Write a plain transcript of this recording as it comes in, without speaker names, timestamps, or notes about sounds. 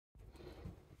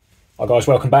Hi guys,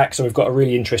 welcome back. So we've got a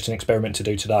really interesting experiment to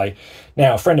do today.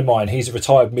 Now, a friend of mine, he's a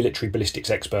retired military ballistics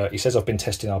expert. He says I've been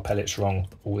testing our pellets wrong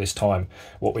all this time.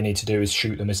 What we need to do is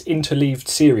shoot them as interleaved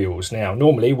serials. Now,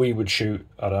 normally we would shoot,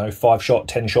 I don't know, 5-shot,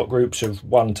 10-shot groups of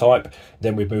one type.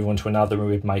 Then we'd move on to another and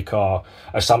we'd make our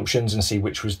assumptions and see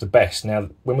which was the best. Now,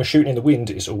 when we're shooting in the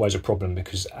wind, it's always a problem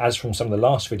because as from some of the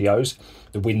last videos,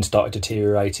 the wind started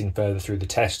deteriorating further through the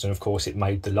test. And of course, it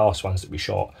made the last ones that we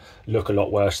shot look a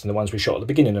lot worse than the ones we shot at the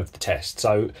beginning of the test.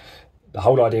 So the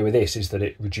whole idea with this is that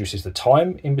it reduces the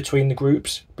time in between the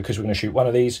groups because we're going to shoot one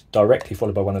of these directly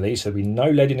followed by one of these. So there'll be no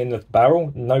leading in the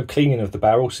barrel, no cleaning of the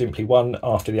barrel, simply one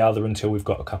after the other until we've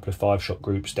got a couple of 5-shot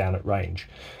groups down at range.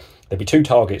 There'll be 2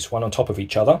 targets, one on top of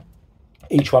each other.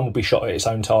 Each one will be shot at its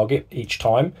own target each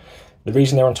time. The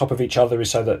reason they're on top of each other is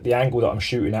so that the angle that I'm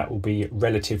shooting at will be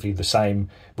relatively the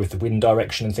same with the wind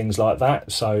direction and things like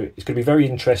that. So it's going to be very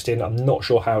interesting. I'm not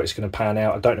sure how it's going to pan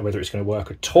out. I don't know whether it's going to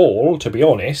work at all, to be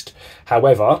honest.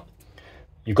 However,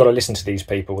 you've got to listen to these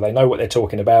people. They know what they're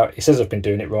talking about. It says I've been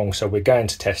doing it wrong, so we're going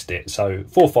to test it. So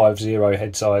 450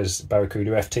 head size Baracuda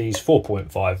FTs,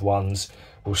 4.51s.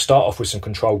 We'll start off with some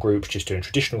control groups, just doing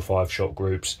traditional 5-shot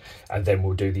groups, and then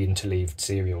we'll do the interleaved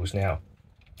serials. Now,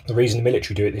 the reason the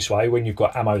military do it this way, when you've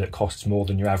got ammo that costs more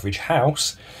than your average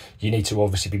house, you need to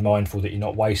obviously be mindful that you're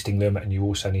not wasting them, and you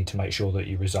also need to make sure that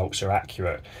your results are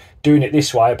accurate. Doing it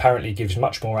this way apparently gives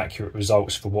much more accurate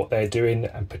results for what they're doing,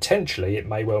 and potentially it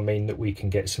may well mean that we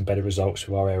can get some better results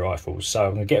with our air rifles. So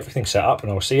I'm going to get everything set up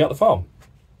and I'll see you at the farm.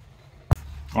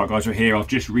 Alright guys, we're here. I've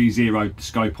just re-zeroed the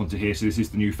scope onto here. So this is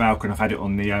the new Falcon. I've had it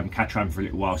on the Catram for a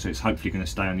little while, so it's hopefully going to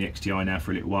stay on the XTI now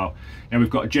for a little while. Now we've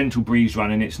got a gentle breeze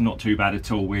running. It's not too bad at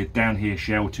all. We're down here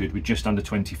sheltered with just under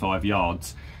 25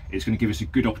 yards. It's going to give us a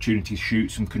good opportunity to shoot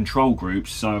some control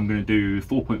groups. So I'm going to do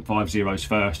 4.50s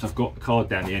first. I've got the card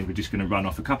down the end. We're just going to run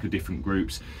off a couple of different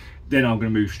groups. Then I'm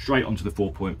going to move straight onto the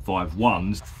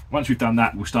 4.51s. Once we've done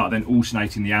that, we'll start then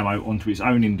alternating the ammo onto its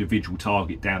own individual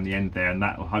target down the end there, and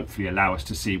that will hopefully allow us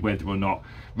to see whether or not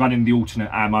running the alternate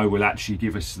ammo will actually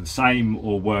give us the same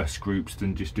or worse groups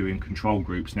than just doing control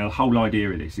groups. Now, the whole idea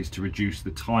of this is to reduce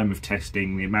the time of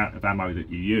testing, the amount of ammo that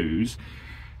you use.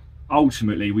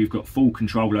 Ultimately, we've got full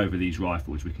control over these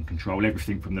rifles. We can control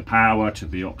everything from the power to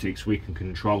the optics. We can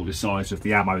control the size of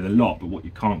the ammo, the lot, but what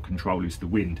you can't control is the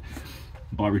wind.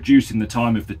 By reducing the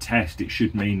time of the test, it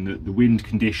should mean that the wind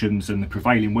conditions and the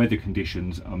prevailing weather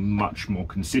conditions are much more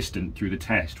consistent through the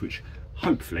test, which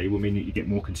hopefully will mean that you get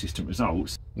more consistent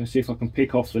results. Let's see if I can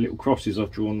pick off the little crosses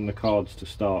I've drawn on the cards to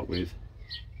start with.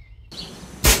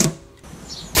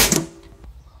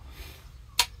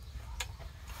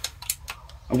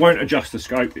 I won't adjust the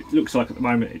scope. It looks like at the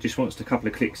moment it just wants a couple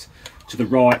of clicks to the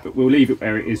right, but we'll leave it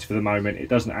where it is for the moment. It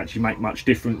doesn't actually make much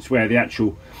difference where the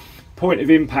actual point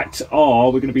of impact are.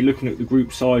 We're going to be looking at the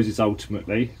group sizes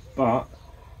ultimately, but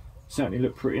certainly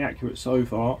look pretty accurate so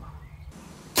far.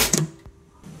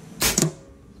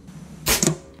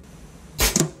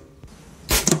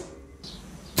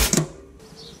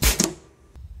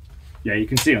 Yeah, you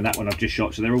can see on that one I've just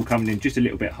shot, so they're all coming in just a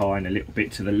little bit high and a little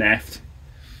bit to the left.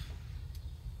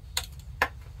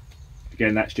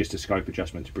 Again, that's just a scope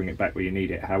adjustment to bring it back where you need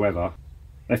it. However,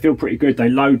 they feel pretty good. They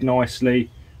load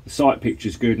nicely. The sight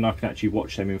picture's good, and I can actually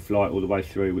watch them in flight all the way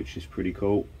through, which is pretty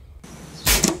cool.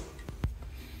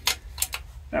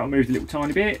 That'll move a little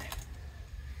tiny bit.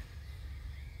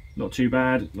 Not too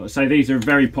bad. Like I say, these are a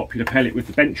very popular pellet with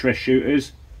the benchrest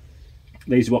shooters.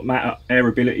 These are what Matt Air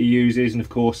Ability uses, and of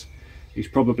course, he's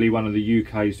probably one of the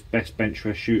UK's best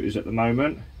benchrest shooters at the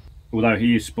moment. Although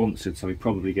he is sponsored, so he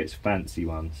probably gets fancy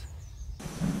ones.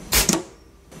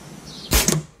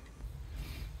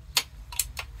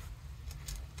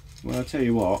 Well, I'll tell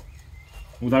you what,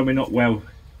 although we're not well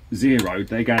zeroed,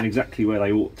 they're going exactly where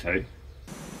they ought to.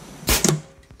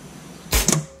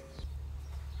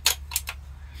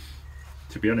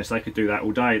 To be honest, they could do that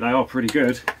all day. They are pretty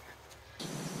good.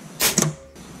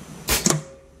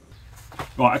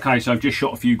 Right, okay, so I've just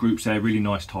shot a few groups there, really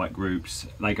nice tight groups.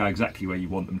 They go exactly where you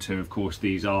want them to. Of course,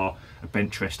 these are a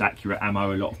benchrest accurate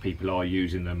ammo. A lot of people are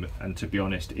using them, and to be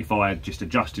honest, if I had just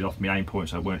adjusted off my aim point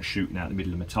so I weren't shooting out the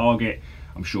middle of my target,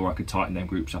 I'm sure I could tighten them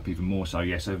groups up even more. So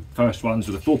yeah, so first ones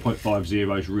were the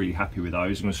 4.50s, really happy with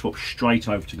those. I'm going to swap straight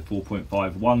over to the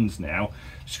 4.51s now.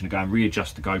 Just going to go and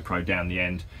readjust the GoPro down the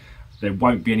end. There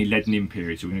won't be any leading in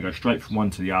period, so we're going to go straight from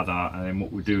one to the other, and then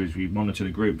what we'll do is we monitor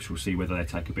the groups. We'll see whether they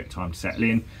take a bit of time to settle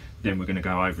in. Then we're going to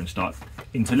go over and start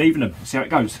interleaving them, see how it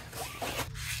goes.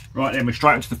 Right then, we're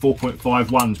straight into the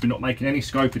 4.51s. We're not making any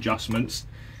scope adjustments.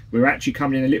 We're actually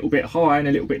coming in a little bit high and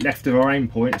a little bit left of our aim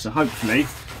point, so hopefully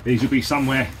these will be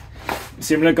somewhere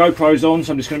similar. GoPro's on,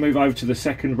 so I'm just going to move over to the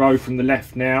second row from the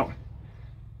left now.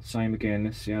 Same again,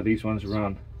 let's see how these ones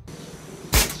run.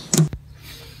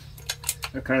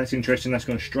 Okay, that's interesting, that's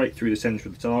gone straight through the centre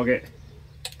of the target.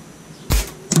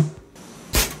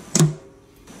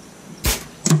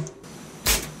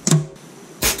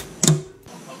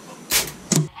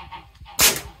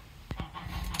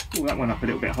 Oh, that went up a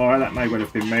little bit higher, that may well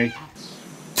have been me.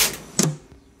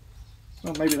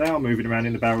 Well, maybe they are moving around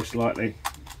in the barrel slightly.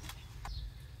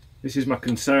 This is my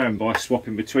concern by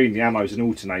swapping between the ammos and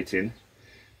alternating.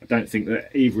 I don't think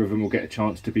that either of them will get a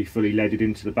chance to be fully leaded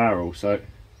into the barrel, so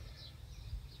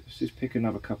let's just pick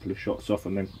another couple of shots off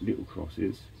on them little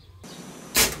crosses.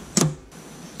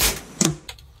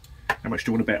 How much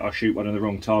do you want to bet I shoot one of the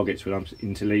wrong targets when I'm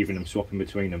interleaving them, swapping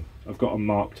between them? I've got them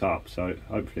marked up, so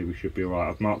hopefully we should be alright.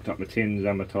 I've marked up my tins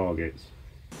and my targets.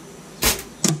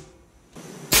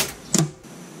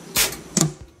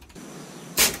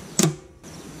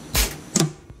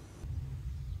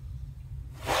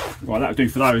 Right, that'll do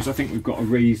for those. I think we've got a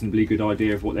reasonably good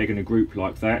idea of what they're going to group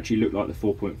like. They actually look like the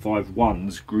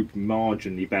 4.51s grouped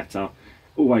marginally better.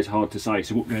 Always hard to say.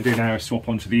 So what we're going to do now is swap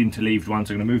onto the interleaved ones.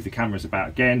 I'm going to move the cameras about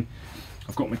again.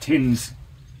 I've got my tins,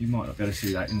 you might not be able to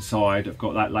see that inside. I've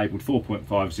got that labelled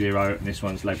 4.50 and this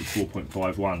one's labelled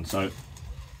 4.51. So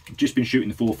I've just been shooting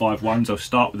the 4.51s. I'll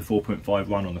start with the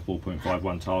 4.51 on the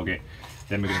 4.51 target.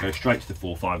 Then we're going to go straight to the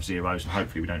 4.50s and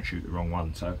hopefully we don't shoot the wrong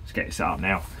one. So let's get it set up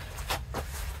now.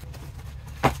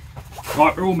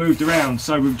 Right, we're all moved around,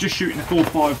 so we're just shooting the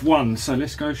 4.51, so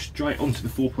let's go straight onto the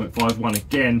 4.51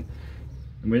 again,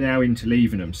 and we're now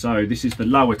interleaving them. So this is the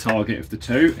lower target of the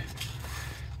two.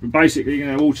 We're basically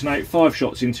going to alternate 5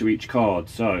 shots into each card,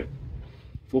 so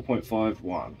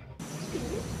 4.51.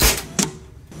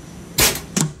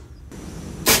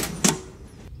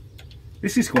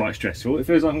 This is quite stressful. It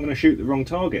feels like I'm going to shoot the wrong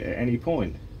target at any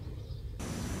point.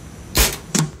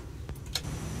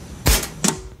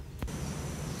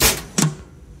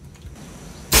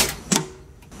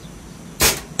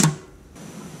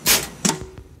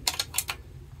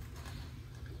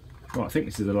 Right, I think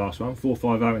this is the last one,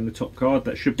 4.50 in the top card,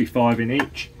 that should be 5 in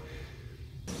each.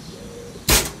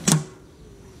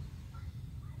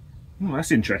 Oh,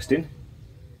 that's interesting.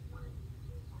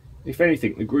 If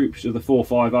anything, the groups of the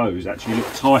 4.50s actually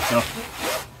look tighter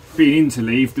being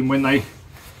interleaved than when they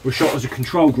were shot as a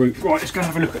control group. Right, let's go and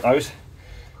have a look at those.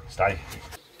 Stay.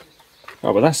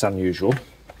 Right, well that's unusual.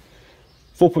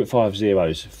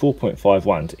 4.50s,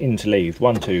 4.51s, interleaved,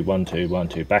 1, 2, 1, 2, 1,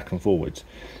 2, back and forwards.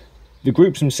 The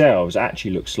groups themselves actually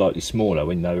look slightly smaller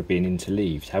when they were being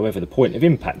interleaved. However, the point of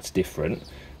impact's different.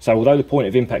 So although the point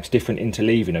of impact's different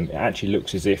interleaving them, it actually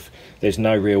looks as if there's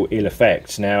no real ill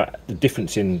effects. Now, the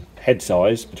difference in head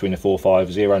size between a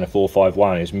 4.50 and a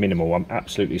 4.51 is minimal. I'm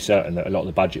absolutely certain that a lot of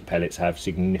the budget pellets have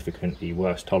significantly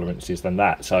worse tolerances than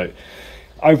that. So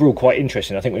overall, quite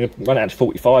interesting. I think we're going to run out to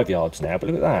 45 yards now, but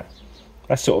look at that.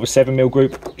 That's sort of a 7mm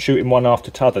group shooting one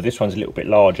after t'other. This one's a little bit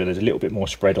larger. There's a little bit more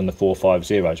spread on the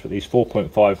 4.50s, but these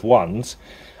 4.51s,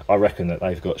 I reckon that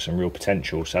they've got some real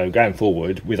potential. So going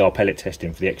forward with our pellet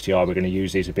testing for the XTR, we're going to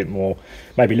use these a bit more,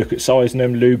 maybe look at sizing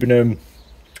them, lubing them,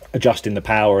 adjusting the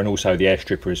power, and also the air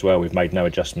stripper as well. We've made no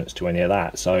adjustments to any of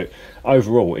that. So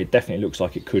overall, it definitely looks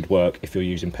like it could work if you're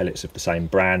using pellets of the same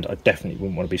brand. I definitely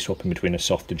wouldn't want to be swapping between a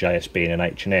softer JSB and an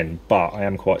H&N, but I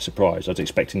am quite surprised. I was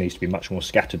expecting these to be much more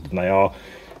scattered than they are,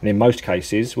 and in most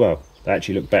cases, well, they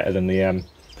actually look better than the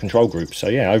control groups. So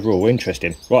yeah, overall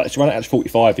interesting. Right, let's run it out to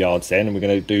 45 yards then, and we're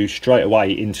going to do straight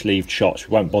away interleaved shots.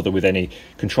 We won't bother with any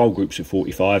control groups at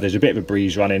 45. There's a bit of a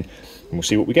breeze running, and we'll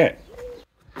see what we get.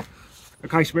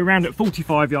 Okay, so we're around at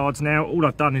 45 yards now. All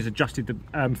I've done is adjusted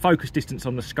the focus distance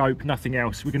on the scope, nothing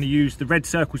else. We're going to use the red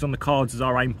circles on the cards as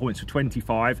our aim points for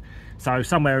 25. So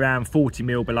somewhere around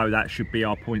 40mm below that should be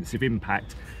our points of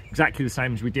impact. Exactly the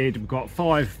same as we did. We've got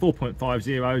 5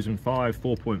 4.50s and 5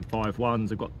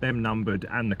 4.51s. I've got them numbered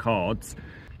and the cards.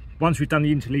 Once we've done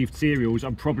the interleaved serials,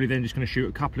 I'm probably then just going to shoot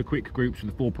a couple of quick groups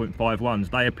with the 4.51s.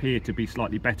 They appear to be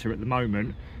slightly better at the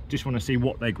moment. Just want to see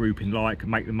what they're grouping like and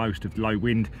make the most of the low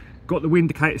wind. Got the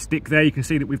wind indicator stick there. You can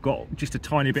see that we've got just a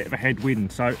tiny bit of a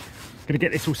headwind. So I'm going to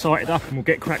get this all sighted up and we'll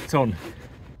get cracked on.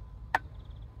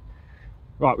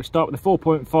 Right, we'll start with the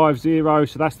 4.50.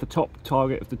 So that's the top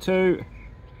target of the two.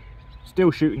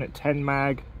 Still shooting at 10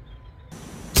 mag.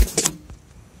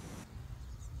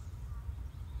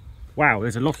 Wow,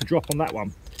 there's a lot of drop on that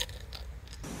one.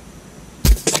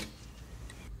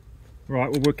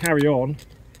 Right, well, we'll carry on.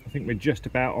 I think we're just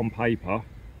about on paper.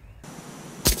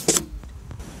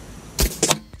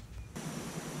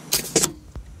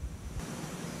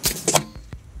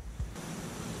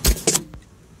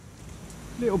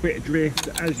 Little bit of drift,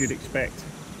 as you'd expect.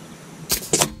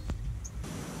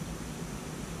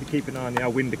 you keep an eye on the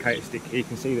old indicator stick here, you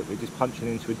can see that we're just punching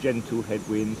into a gentle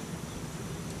headwind.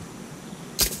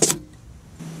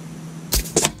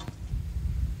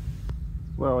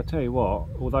 Well, I tell you what,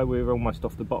 although we're almost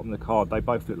off the bottom of the card, they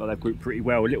both look like they've grouped pretty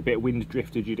well. A little bit of wind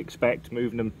drift as you'd expect,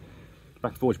 moving them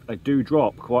back and forwards, but they do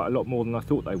drop quite a lot more than I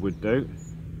thought they would do.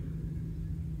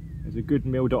 There's a good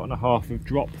mil.5 of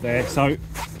drop there, so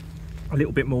a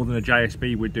little bit more than a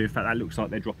JSB would do. In fact, that looks like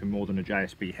they're dropping more than a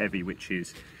JSB heavy, which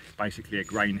is basically a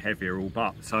grain heavier all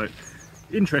but. So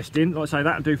interesting. Like I say,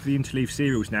 that'll do for the interleaved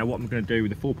cereals. Now what I'm going to do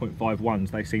with the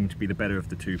 4.51s, they seem to be the better of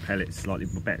the two pellets, slightly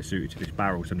better suited to this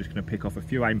barrel, so I'm just going to pick off a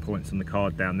few aim points on the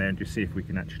card down there and just see if we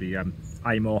can actually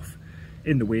aim off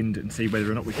in the wind and see whether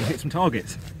or not we can hit some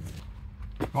targets.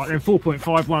 Right then,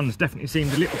 4.51s definitely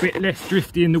seemed a little bit less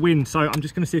drifty in the wind, so I'm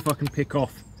just going to see if I can pick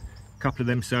off a couple of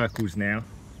them circles now.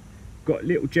 Got a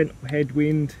little gentle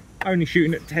headwind, only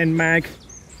shooting at 10 mag,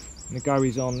 and the go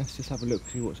is on. Let's just have a look,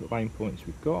 see what sort of aim points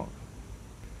we've got.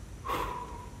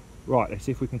 Right, let's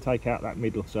see if we can take out that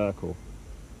middle circle.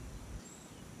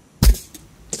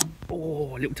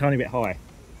 Oh, a little tiny bit high.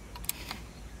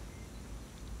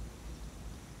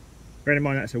 Bear in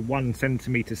mind that's a 1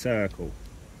 centimetre circle.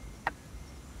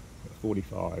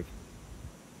 45.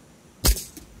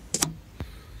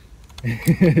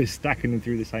 Stacking them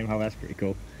through the same hole, that's pretty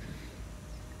cool.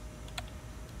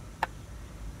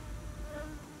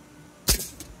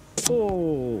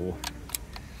 Oh,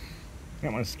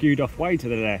 that one skewed off way to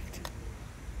the left.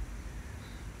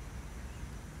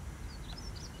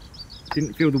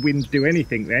 Didn't feel the wind do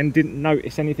anything then, didn't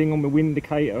notice anything on the wind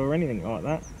indicator or anything like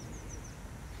that.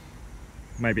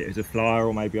 Maybe it was a flyer,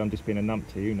 or maybe I'm just being a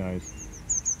numpty, who knows.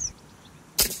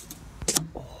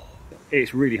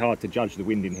 It's really hard to judge the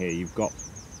wind in here. You've got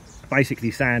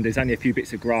basically sand, there's only a few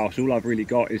bits of grass. All I've really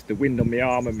got is the wind on my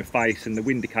arm and my face and the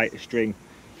wind indicator string.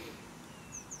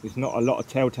 There's not a lot of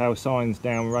telltale signs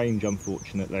down range,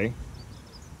 unfortunately.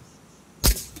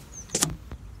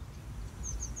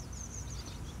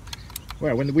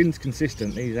 Well, when the wind's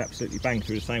consistent, these absolutely bang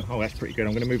through the same hole. That's pretty good.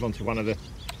 I'm going to move on to one of the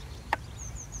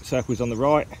circles on the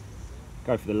right.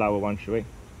 Go for the lower one, shall we?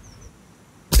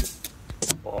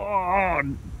 Oh!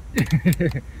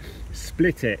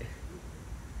 Split it.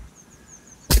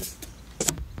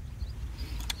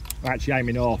 I'm actually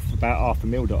aiming off about 0.5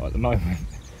 mil dot at the moment.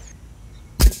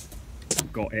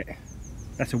 Got it.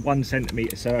 That's a 1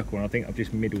 centimetre circle, and I think I've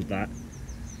just middled that.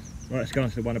 Right, let's go on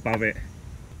to the one above it.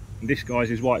 And this,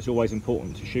 guys, is why it's always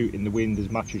important to shoot in the wind as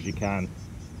much as you can.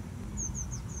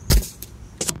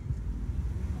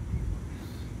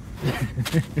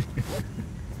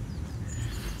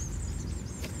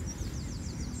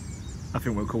 I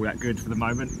think we'll call that good for the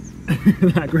moment.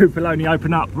 That group will only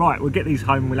open up. Right, we'll get these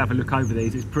home and we'll have a look over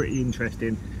these. It's pretty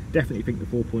interesting. Definitely think the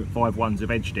 4.51s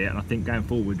have edged it, and I think going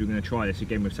forward we're going to try this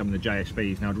again with some of the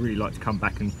JSBs. Now I'd really like to come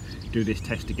back and do this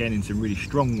test again in some really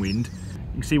strong wind.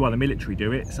 You can see why the military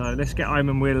do it, so let's get home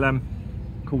and we'll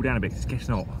cool down a bit, because guess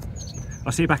not.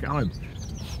 I'll see you back at home.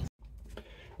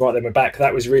 Right then, we're back.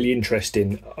 That was really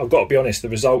interesting. I've got to be honest, the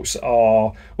results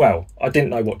are, well, I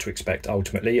didn't know what to expect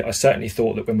ultimately. I certainly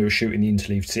thought that when we were shooting the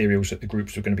interleaved serials that the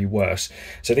groups were going to be worse.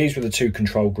 So these were the two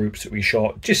control groups that we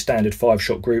shot, just standard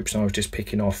 5-shot groups, and I was just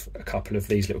picking off a couple of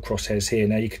these little crosshairs here.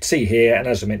 Now you could see here, and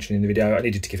as I mentioned in the video, I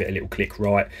needed to give it a little click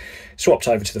right. Swapped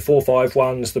over to the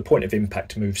 4.51s, the point of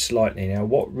impact moved slightly. Now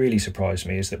what really surprised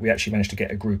me is that we actually managed to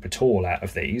get a group at all out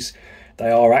of these. They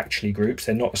are actually groups,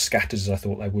 they're not as scattered as I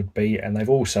thought they would be, and they've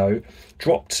also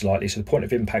dropped slightly, so the point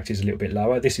of impact is a little bit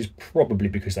lower. This is probably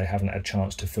because they haven't had a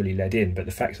chance to fully lead in, but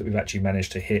the fact that we've actually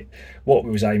managed to hit what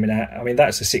we was aiming at, I mean,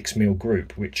 that's a 6 mil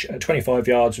group, which at 25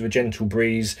 yards with a gentle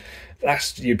breeze,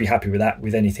 you'd be happy with that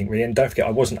with anything really. And don't forget,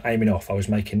 I wasn't aiming off, I was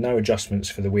making no adjustments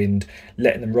for the wind,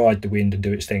 letting them ride the wind and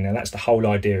do its thing. Now that's the whole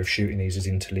idea of shooting these as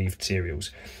interleaved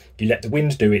serials. You let the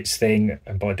wind do its thing,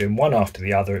 and by doing one after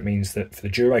the other, it means that for the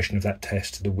duration of that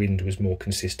test, the wind was more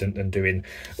consistent than doing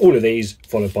all of these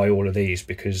followed by all of these,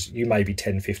 because you may be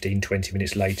 10, 15, 20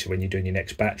 minutes later when you're doing your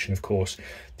next batch, and of course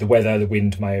the weather, the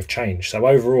wind may have changed. So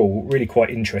overall, really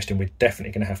quite interesting. We're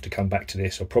definitely going to have to come back to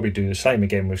this. I'll probably do the same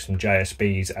again with some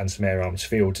JSBs and some air arms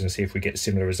fields and see if we get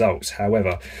similar results.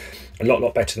 However, a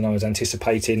lot better than I was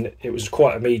anticipating. It was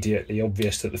quite immediately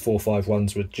obvious that the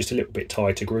 4.51s were just a little bit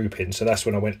tighter grouping, so that's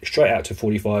when I went straight out to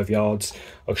 45 yards.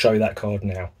 I'll show you that card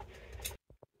now.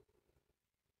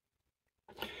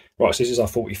 Right, so this is our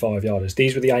 45 yarders.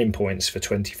 These were the aim points for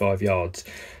 25 yards.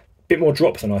 Bit more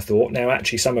drop than I thought. Now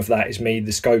actually some of that is me,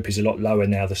 the scope is a lot lower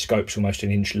now. The scope's almost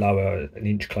an inch lower, an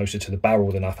inch closer to the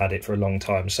barrel than I've had it for a long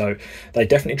time, so they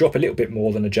definitely drop a little bit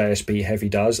more than a JSB heavy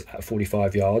does at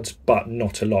 45 yards, but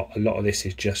not a lot. A lot of this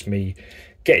is just me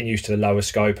getting used to the lower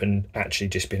scope and actually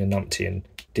just being a numpty and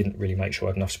didn't really make sure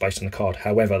I had enough space on the card.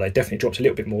 However, they definitely dropped a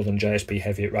little bit more than JSB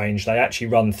heavy at range. They actually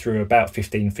run through about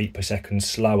 15 feet per second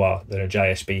slower than a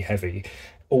JSB heavy.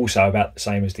 Also about the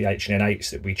same as the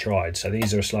H&N8s that we tried. So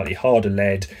these are a slightly harder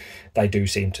lead. They do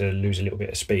seem to lose a little bit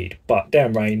of speed, but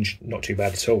downrange, not too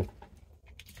bad at all.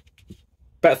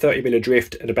 About 30 mil of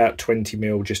drift and about 20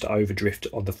 mil just over drift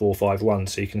on the 451.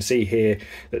 So you can see here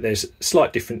that there's a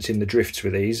slight difference in the drifts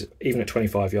with these. Even at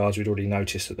 25 yards, we'd already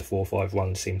noticed that the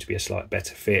 451 seemed to be a slight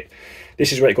better fit.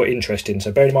 This is where it got interesting.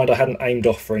 So bear in mind, I hadn't aimed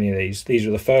off for any of these. These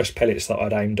were the first pellets that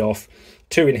I'd aimed off.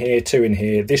 2 in here, 2 in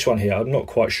here. This one here, I'm not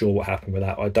quite sure what happened with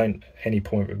that. I don't at any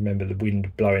point remember the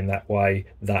wind blowing that way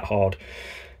that hard.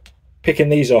 Picking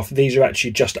these off, these are actually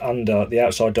just under, the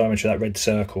outside diameter of that red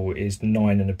circle is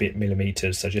 9 and a bit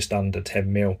millimeters, so just under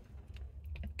 10 mil.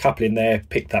 Couple in there,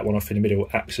 picked that one off in the middle,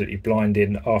 absolutely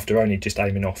blinding after only just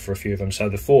aiming off for a few of them. So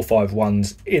the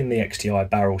 451s in the XTI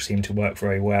barrel seemed to work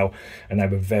very well, and they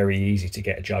were very easy to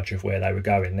get a judge of where they were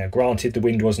going. Now granted, the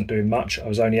wind wasn't doing much. I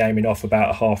was only aiming off about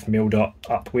a half mil dot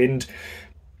upwind.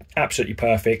 Absolutely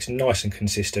perfect, nice and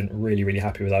consistent, really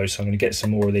happy with those. So I'm going to get some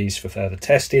more of these for further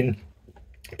testing.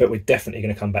 But we're definitely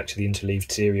going to come back to the interleaved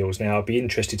serials. Now, I'd be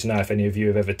interested to know if any of you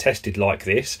have ever tested like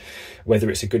this, whether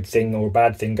it's a good thing or a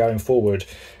bad thing going forward.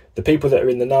 The people that are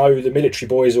in the know, the military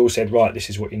boys, all said, right, this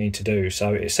is what you need to do.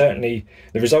 So it's certainly,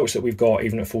 the results that we've got,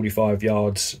 even at 45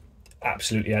 yards,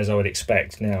 absolutely as I would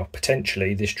expect. Now,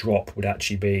 potentially this drop would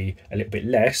actually be a little bit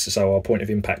less, so our point of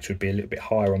impact would be a little bit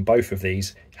higher on both of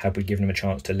these had we given them a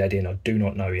chance to lead in. I do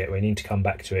not know yet. We need to come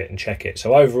back to it and check it.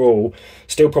 So overall,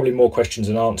 still probably more questions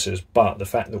than answers, but the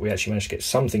fact that we actually managed to get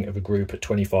something of a group at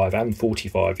 25 and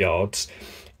 45 yards,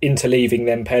 interleaving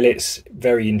them pellets,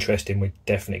 very interesting. We're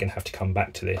definitely going to have to come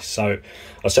back to this. So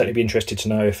I'll certainly be interested to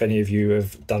know if any of you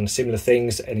have done similar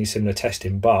things, any similar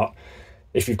testing, but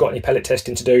if you've got any pellet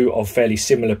testing to do of fairly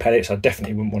similar pellets, I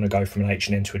definitely wouldn't want to go from an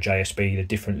H&N to a JSB. The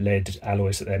different lead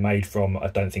alloys that they're made from, I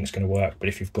don't think it's going to work. But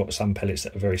if you've got some pellets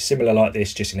that are very similar like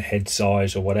this, just in head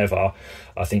size or whatever,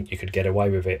 I think you could get away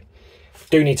with it.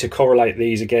 Do need to correlate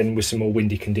these again with some more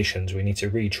windy conditions. We need to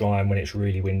retry them when it's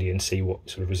really windy and see what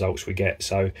sort of results we get.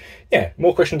 So yeah,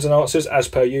 more questions and answers as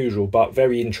per usual, but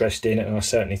very interesting, and I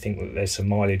certainly think that there's some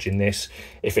mileage in this.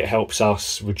 If it helps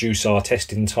us reduce our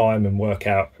testing time and work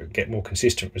out, get more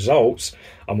consistent results,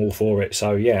 I'm all for it.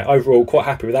 So yeah, overall quite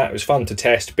happy with that. It was fun to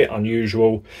test, a bit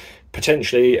unusual,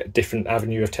 potentially a different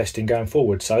avenue of testing going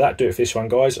forward. So that'll do it for this one,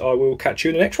 guys. I will catch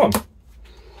you in the next one.